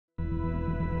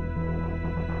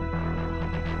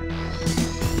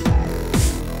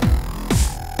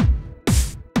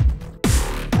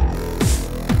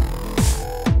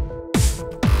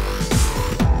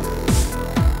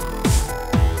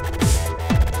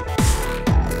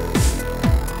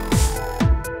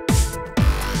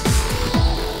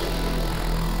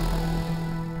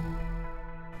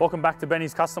Welcome back to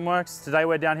Benny's Custom Works. Today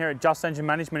we're down here at Just Engine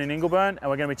Management in Ingleburn and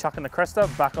we're going to be chucking the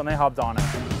CRESTA back on their hub dyno.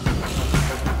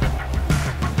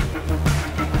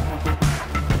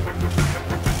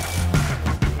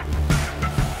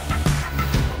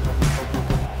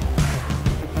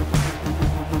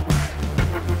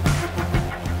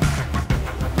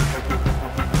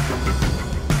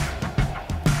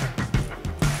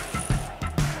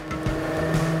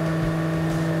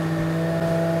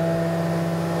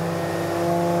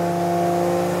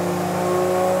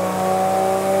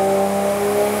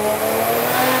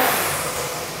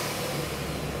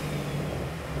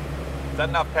 Is that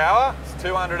enough power? It's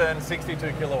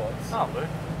 262 kilowatts. Oh, Luke.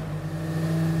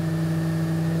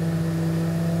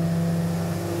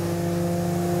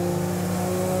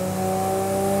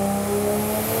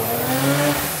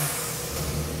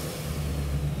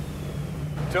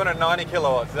 $290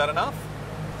 kilowatts, is that enough?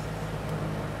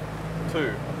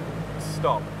 2,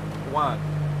 stop, 1.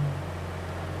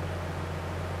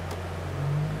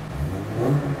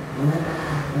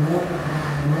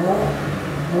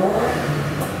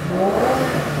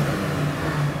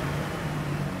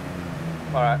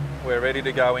 All right, we're ready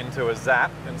to go into a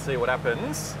zap and see what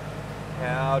happens.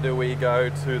 How do we go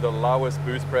to the lowest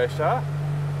boost pressure?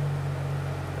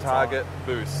 Target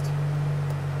boost.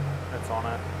 It's on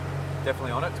it.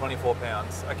 Definitely on it, 24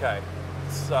 pounds. Okay,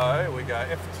 so we go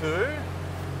F2,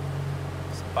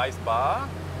 space bar.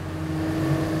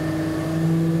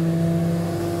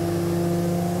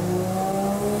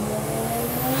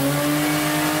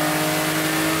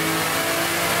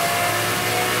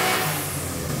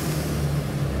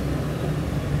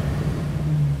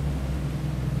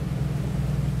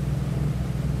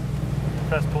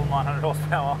 First pull 900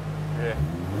 horsepower. Yeah.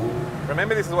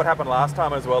 Remember this is what happened last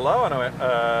time as well, though? And I went,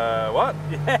 what?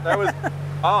 Yeah. That was,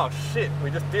 oh shit,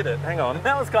 we just did it. Hang on.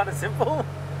 That was kind of simple.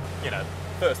 You know,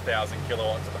 first 1,000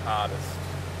 kilowatts are the hardest,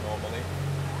 normally.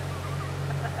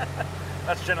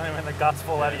 That's generally when the guts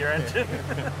fall out of your engine.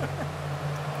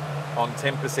 On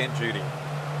 10% duty.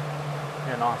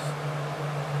 Yeah, nice.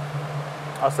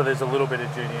 Oh, so there's a little bit of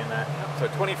duty in there. So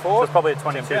 24. So it's probably a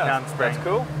 22 pound spring. That's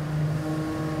cool.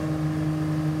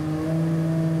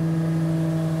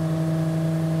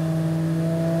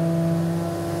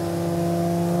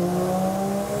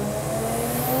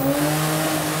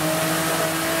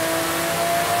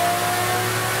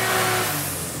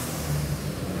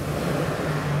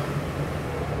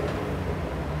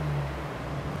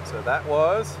 So that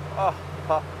was,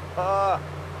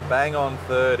 bang on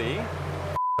 30.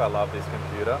 I love this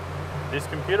computer. This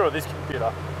computer or this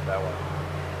computer? That one.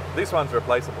 This one's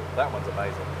replaceable. That one's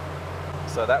amazing.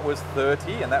 So that was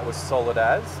 30 and that was solid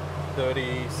as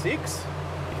 36.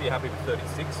 If you're happy with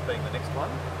 36 being the next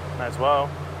one. May as well.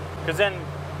 Because then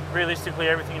realistically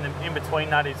everything in between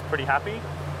that is pretty happy.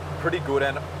 Pretty good,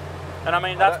 and I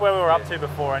mean that's where we were up to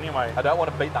before anyway. I don't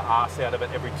want to beat the arse out of it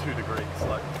every 2 degrees,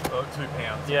 like 2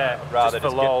 pounds. Yeah, I'd rather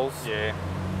just for lols. Yeah.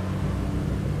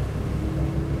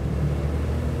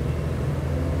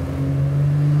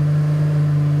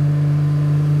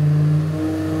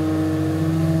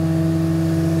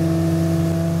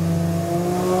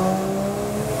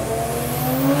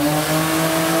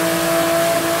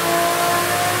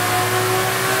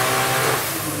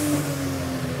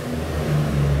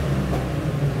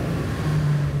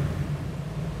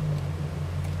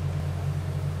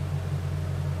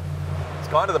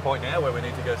 Kind of the point now where we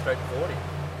need to go straight to 40.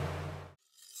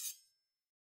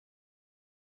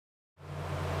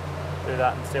 Do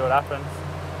that and see what happens.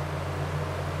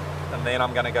 And then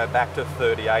I'm going to go back to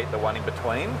 38, the one in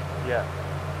between. Yeah.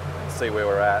 And see where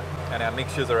we're at. And our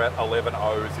mixtures are at 11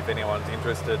 O's if anyone's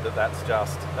interested. That's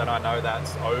just, and I know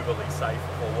that's overly safe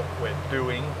for what we're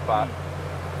doing, but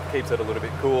keeps it a little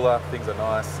bit cooler. Things are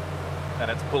nice. And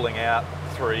it's pulling out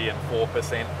 3 and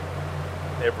 4%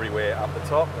 everywhere up the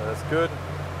top. That's good.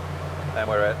 And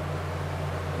we're at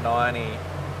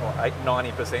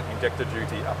 90% injector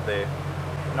duty up there.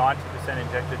 90%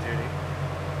 injector duty.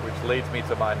 Which leads me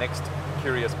to my next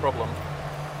curious problem.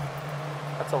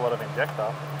 That's a lot of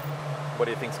injector. What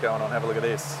do you think's going on? Have a look at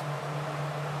this.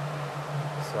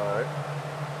 So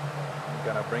I'm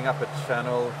going to bring up a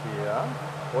channel here.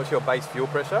 What's your base fuel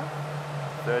pressure?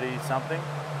 30 something.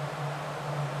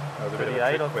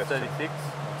 38 or 36.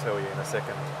 I'll tell you in a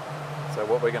second. So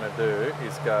what we're going to do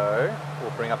is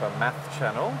we'll bring up a math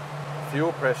channel.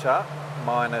 Fuel pressure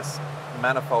minus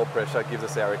manifold pressure gives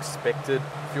us our expected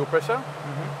fuel pressure.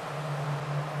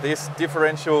 Mm-hmm. This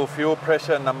differential fuel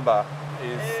pressure number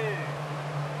is... Hey.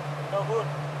 Oh, good.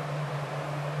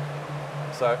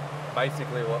 So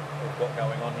basically what we've got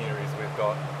going on here is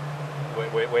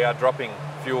we are dropping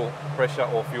fuel pressure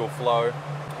or fuel flow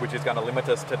which is going to limit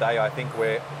us today. I think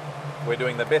we're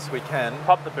doing the best we can.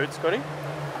 Pop the boot, Scotty.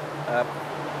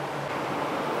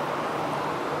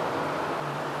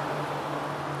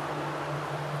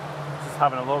 Just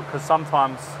having a look, because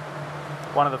sometimes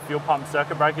one of the fuel pump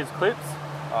circuit breakers clips.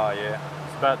 Oh yeah.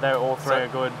 But they're all three are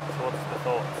good. So what's the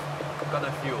thoughts? I've got no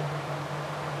fuel.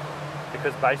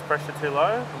 Because base pressure too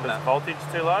low? Because voltage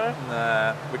too low?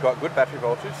 Nah, we've got good battery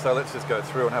voltage, so let's just go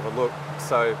through and have a look.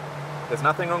 So there's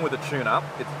nothing wrong with the tune-up.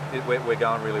 We're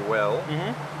going really well.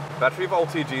 Battery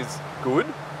voltage is good,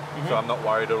 so I'm not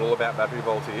worried at all about battery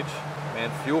voltage.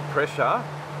 Man, fuel pressure,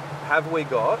 have we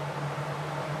got...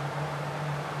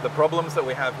 The problems that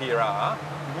we have here are,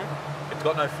 it's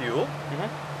got no fuel,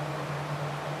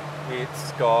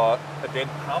 it's got a dead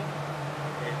pump,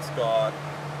 it's got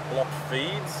blocked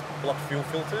feeds, blocked fuel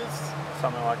filters.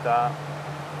 Something like that.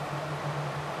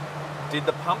 Did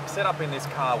the pump setup in this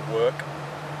car work?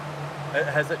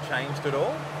 Has it changed at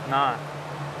all? No.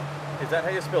 Is that how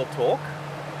you spell torque?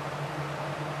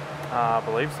 I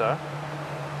believe so.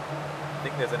 I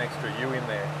think there's an extra U in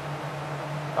there.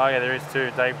 Oh yeah, there is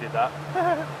too. Dave did that.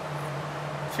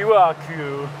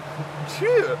 QRQ.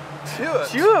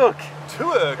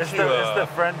 It's the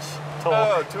French talk.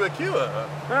 Oh, to a cure.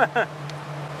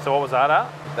 So what was that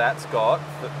at? That's got,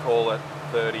 call it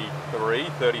 33,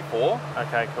 34.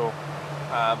 Okay, cool.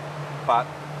 But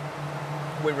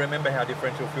we remember how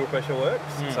differential fuel pressure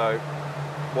works. So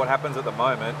what happens at the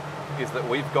moment is that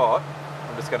we've got,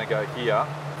 I'm just going to go here,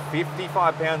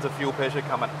 55 pounds of fuel pressure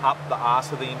coming up the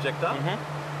arse of the injector.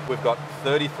 We've got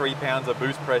 33 pounds of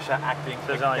boost pressure acting so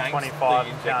there's against only 25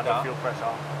 the injector. pounds of fuel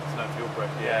pressure. There's no fuel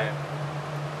pressure. Yeah.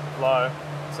 Low.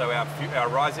 So our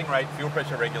rising rate fuel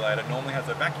pressure regulator normally has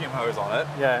a vacuum hose on it,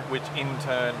 which in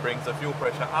turn brings the fuel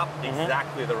pressure up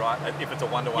exactly the right, if it's a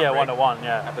one-to-one one-to-one,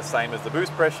 at the same as the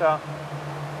boost pressure,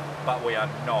 but we are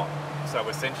not. So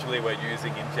essentially we're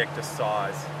using injector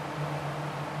size.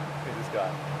 Who's this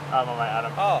guy? My mate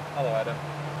Adam. Oh, hello Adam.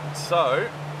 So,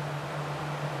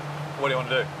 what do you want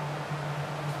to do?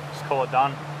 Just call it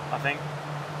done, I think.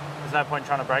 There's no point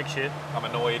trying to break shit. I'm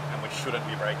annoyed and we shouldn't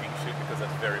be breaking shit because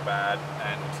that's very bad,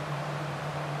 and...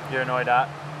 You're annoyed at?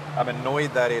 I'm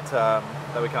annoyed that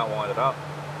that we can't wind it up.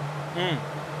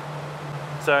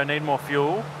 So need more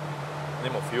fuel.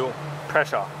 Need more fuel.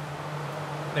 Pressure.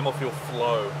 Need more fuel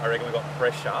flow. I reckon we've got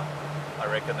pressure. I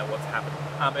reckon that what's happened.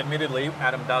 Admittedly,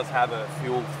 Adam does have a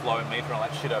fuel flow meter and all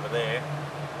that shit over there.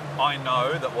 I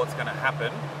know that what's going to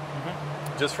happen,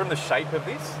 just from the shape of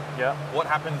this, what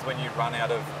happens when you run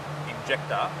out of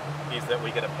injector is that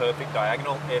we get a perfect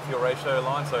diagonal air-fuel ratio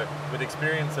line. So with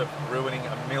experience of ruining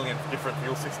a million different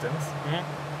fuel systems,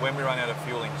 when we run out of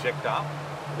fuel injector,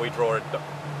 we draw it,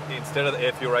 instead of the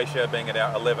air-fuel ratio being at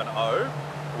our 11.0,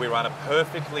 we run a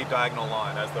perfectly diagonal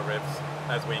line as the revs,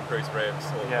 as we increase revs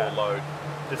or load.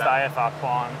 Just AFR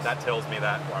climbs. That tells me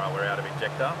that we're out of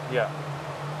injector.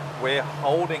 We're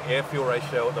holding air-fuel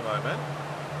ratio at the moment,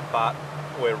 but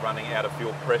we're running out of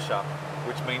fuel pressure,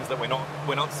 which means that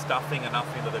we're not stuffing enough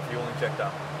into the fuel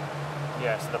injector.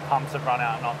 Yeah, so the pumps have run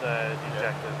out, not the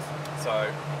injectors.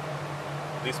 So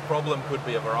this problem could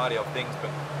be a variety of things,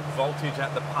 but voltage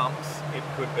at the pumps, it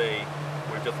could be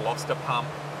we've just lost a pump,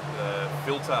 the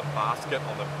filter basket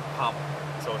on the pump,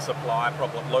 so a supply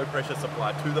problem, low pressure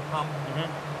supply to the pump.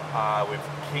 We've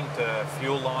kinked a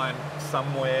fuel line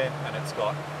somewhere and it's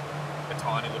got a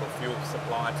tiny little fuel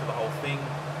supply to the whole thing.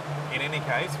 In any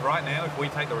case, right now, if we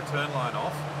take the return line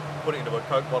off, put it into a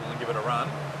Coke bottle and give it a run,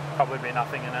 probably be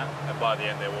nothing in it. And by the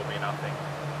end, there will be nothing.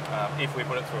 If we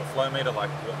put it through a flow meter, like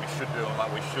what we should do, and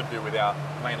like we should do with our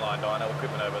mainline dyno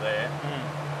equipment over there,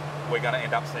 we're going to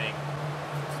end up seeing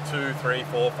 2, 3,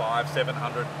 4, 5,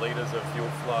 700 litres of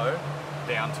fuel flow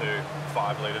down to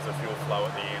 5 litres of fuel flow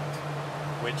at the end,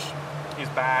 which is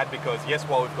bad because, yes,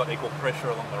 while we've got equal pressure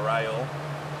along the rail,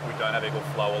 we don't have equal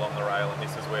flow along the rail, and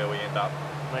this is where we end up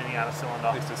leaning out of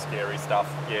cylinder. This is scary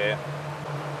stuff, yeah.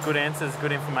 Good answers,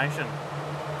 good information.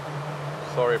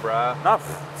 Sorry, brah. No,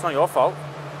 it's not your fault.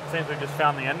 Seems we've just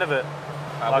found the end of it.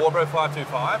 Warbro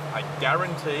 525, I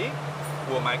guarantee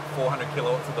will make 400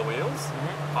 kilowatts of the wheels.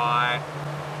 I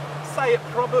say it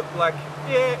probably,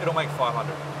 it'll make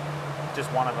 500.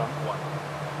 Just one of them? One.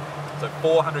 So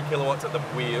 400 kilowatts at the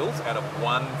wheels out of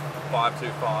one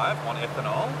 525 on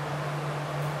ethanol.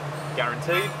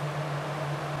 Guaranteed.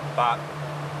 But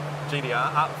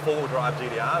GDR, four-wheel drive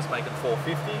GDRs making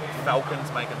 450,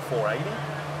 Falcon's making 480.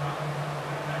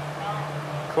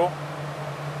 Cool.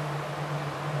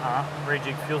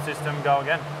 Rejig fuel system, go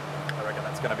again. I reckon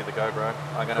that's going to be the go, bro.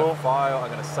 I'm going to file, I'm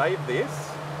going to save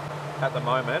this. At the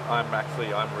moment, I'm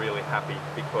really happy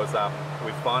because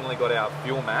we've finally got our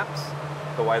fuel maps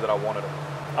the way that I wanted them.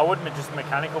 I wouldn't have just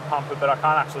mechanical pump it, but I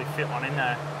can't actually fit one in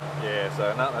there. Yeah,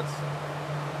 so no, that's...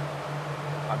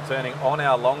 I'm turning on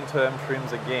our long-term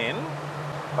trims again,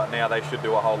 but now they should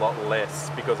do a whole lot less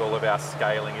because all of our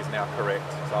scaling is now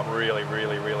correct. So I'm really,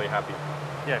 really, really happy.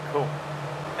 Yeah, cool.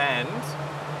 And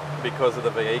because of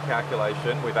the VE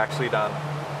calculation, we've actually done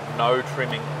no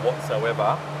trimming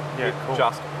whatsoever. Yeah, it cool.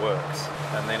 just works.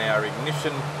 And then our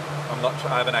ignition,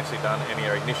 I haven't actually done any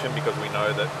ignition because we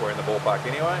know that we're in the ballpark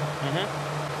anyway.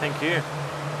 Thank you.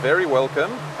 Very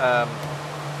welcome.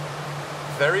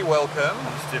 Very welcome.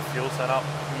 I'll just do fuel setup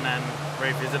and then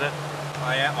revisit it.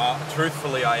 I am,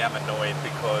 truthfully, I am annoyed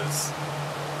because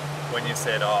when you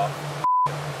said, oh,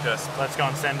 just... Let's go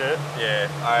and send it. Yeah,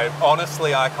 I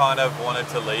kind of wanted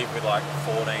to leave with like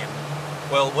 14...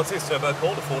 Well, what's this turbo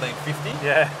called? A 1450?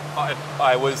 Yeah.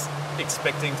 I was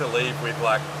expecting to leave with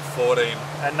like 14...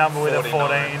 A number with 49. a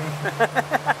 14.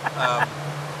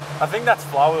 I think that's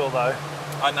flywheel though.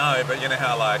 I know, but you know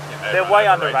how like... You know, they're way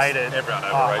underrated. Everyone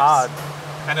overrates. Hard.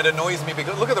 And it annoys me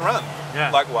because look at the run.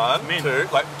 Yeah. Like one, Mint. two,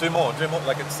 like do more.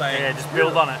 Like it's saying... Yeah, just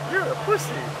build on it. You're a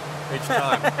pussy. Each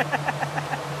time.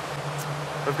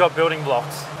 We've got building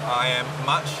blocks. I am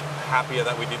much happier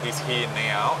that we did this here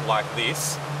now, like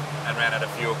this, and ran out of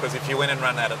fuel, because if you went and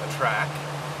ran that at the track...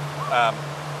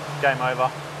 Game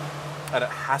over. And it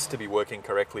has to be working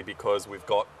correctly because we've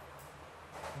got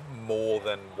more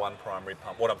than one primary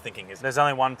pump. What I'm thinking is... There's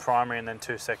only one primary and then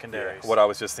two secondaries. Yeah, what I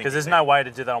was just thinking. Because there's no way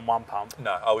to do that on one pump.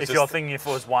 No, I was if just... you're thinking if it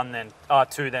was one, then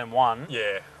two, then one.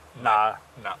 Yeah. No.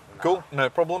 No. Cool, no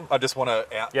problem. I just want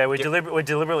to Yeah, we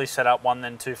deliberately set up one,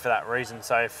 then two for that reason.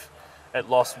 So if it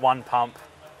lost one pump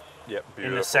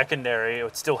in the secondary,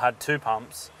 it still had two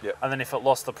pumps. Yep. And then if it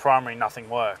lost the primary, nothing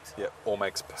worked. Yeah, all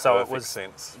makes perfect so it was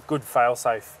sense. Good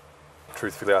fail-safe.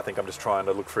 Truthfully, I think I'm just trying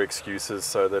to look for excuses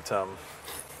so that...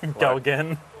 Go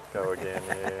again. Go again,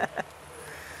 yeah.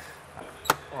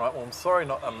 All right, well, I'm sorry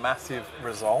not a massive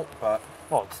result, but...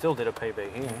 Well, it still did a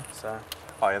PB here, so...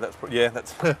 Oh, yeah,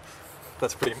 that's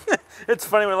that's pretty... It's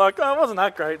funny, we're like, oh, it wasn't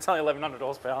that great. It's only 1,100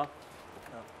 horsepower.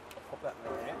 Pop that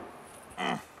in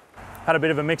there. Had a bit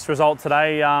of a mixed result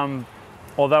today.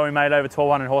 Although we made over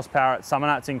 1,200 horsepower at Summer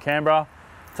Nats in Canberra,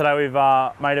 today we've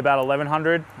made about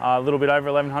 1,100, a little bit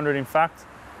over 1,100 in fact.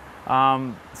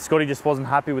 Scotty just wasn't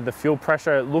happy with the fuel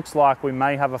pressure. It looks like we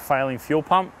may have a failing fuel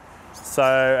pump. So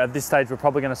at this stage, we're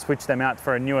probably going to switch them out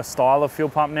for a newer style of fuel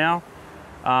pump now.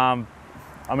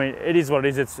 I mean, it is what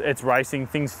it is. It's racing.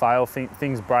 Things fail,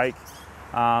 things break.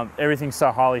 Everything's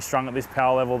so highly strung at this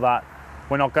power level that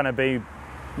we're not going to be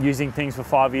using things for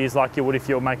 5 years like you would if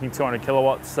you're making 200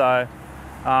 kilowatts. So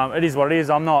it is what it is.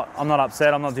 I'm not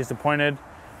upset. I'm not disappointed.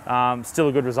 Still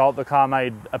a good result. The car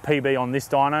made a PB on this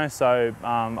dyno, so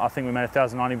I think we made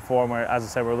 1,090 before, and as I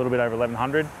said, we're a little bit over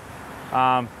 1,100.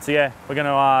 So yeah, we're going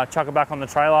to chuck it back on the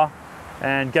trailer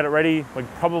and get it ready. We're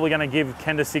probably going to give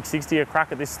Kenda 660 a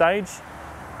crack at this stage,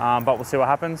 but we'll see what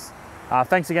happens.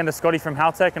 Thanks again to Scotty from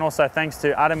Haltech, and also thanks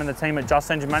to Adam and the team at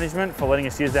Just Engine Management for letting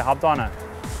us use their hub dyno.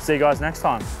 See you guys next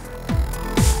time.